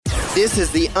This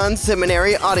is the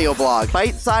Unseminary audio blog,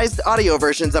 bite-sized audio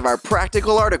versions of our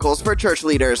practical articles for church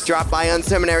leaders. Drop by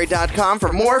unseminary.com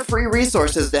for more free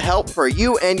resources to help for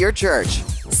you and your church.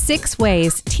 6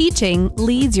 ways teaching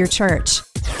leads your church.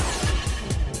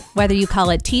 Whether you call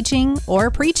it teaching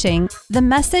or preaching, the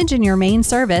message in your main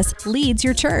service leads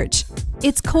your church.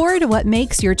 It's core to what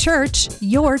makes your church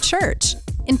your church.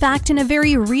 In fact, in a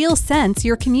very real sense,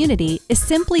 your community is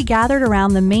simply gathered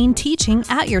around the main teaching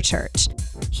at your church.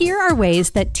 Here are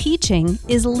ways that teaching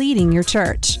is leading your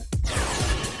church.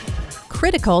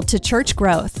 Critical to church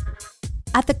growth.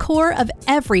 At the core of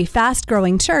every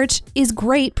fast-growing church is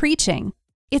great preaching.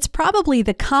 It's probably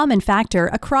the common factor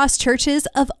across churches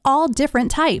of all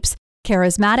different types: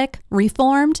 charismatic,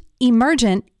 reformed,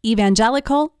 emergent,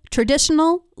 evangelical,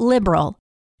 traditional, liberal.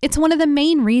 It's one of the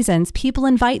main reasons people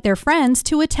invite their friends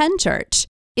to attend church.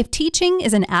 If teaching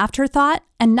is an afterthought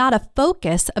and not a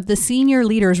focus of the senior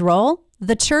leader's role,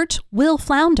 the church will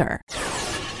flounder.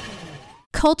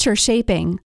 Culture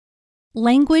shaping.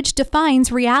 Language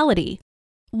defines reality.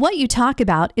 What you talk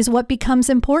about is what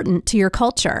becomes important to your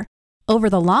culture. Over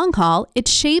the long haul, it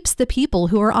shapes the people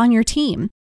who are on your team.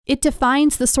 It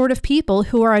defines the sort of people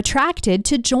who are attracted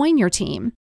to join your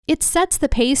team. It sets the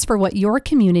pace for what your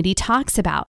community talks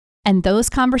about, and those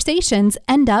conversations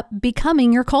end up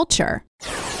becoming your culture.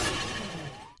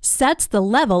 Sets the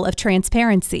level of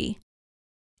transparency.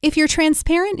 If you're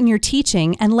transparent in your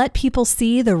teaching and let people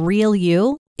see the real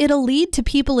you, it'll lead to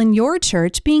people in your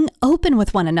church being open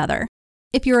with one another.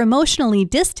 If you're emotionally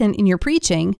distant in your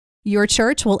preaching, your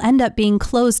church will end up being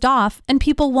closed off and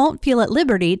people won't feel at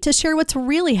liberty to share what's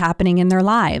really happening in their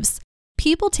lives.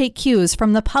 People take cues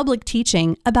from the public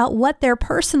teaching about what their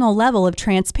personal level of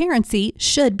transparency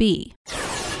should be.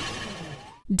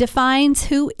 Defines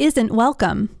who isn't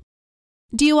welcome.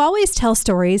 Do you always tell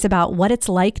stories about what it's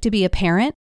like to be a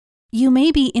parent? You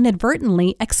may be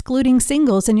inadvertently excluding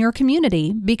singles in your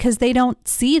community because they don't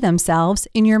see themselves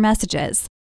in your messages.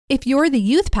 If you're the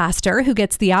youth pastor who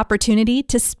gets the opportunity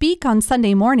to speak on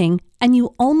Sunday morning and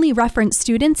you only reference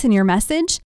students in your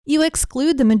message, you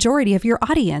exclude the majority of your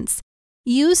audience.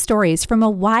 Use stories from a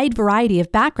wide variety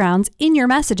of backgrounds in your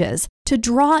messages to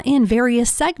draw in various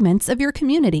segments of your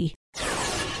community.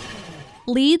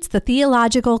 Leads the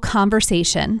theological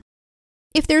conversation.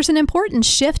 If there's an important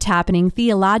shift happening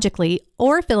theologically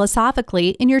or philosophically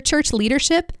in your church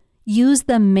leadership, use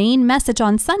the main message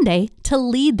on Sunday to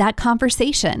lead that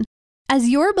conversation. As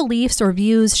your beliefs or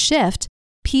views shift,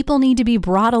 people need to be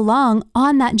brought along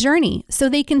on that journey so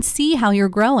they can see how you're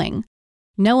growing.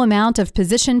 No amount of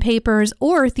position papers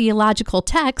or theological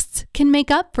texts can make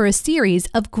up for a series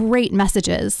of great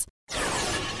messages.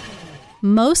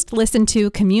 Most listened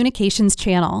to communications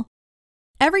channel.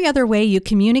 Every other way you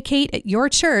communicate at your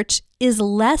church is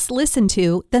less listened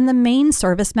to than the main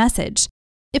service message.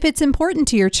 If it's important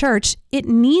to your church, it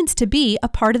needs to be a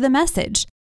part of the message.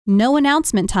 No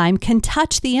announcement time can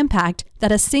touch the impact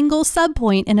that a single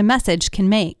subpoint in a message can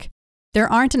make. There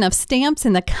aren't enough stamps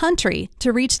in the country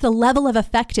to reach the level of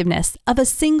effectiveness of a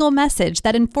single message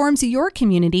that informs your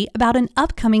community about an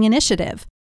upcoming initiative.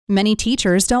 Many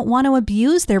teachers don't want to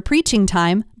abuse their preaching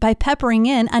time by peppering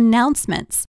in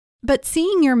announcements. But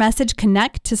seeing your message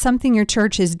connect to something your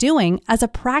church is doing as a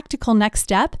practical next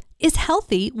step is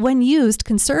healthy when used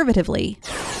conservatively.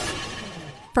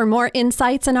 For more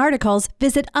insights and articles,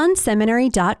 visit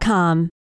unseminary.com.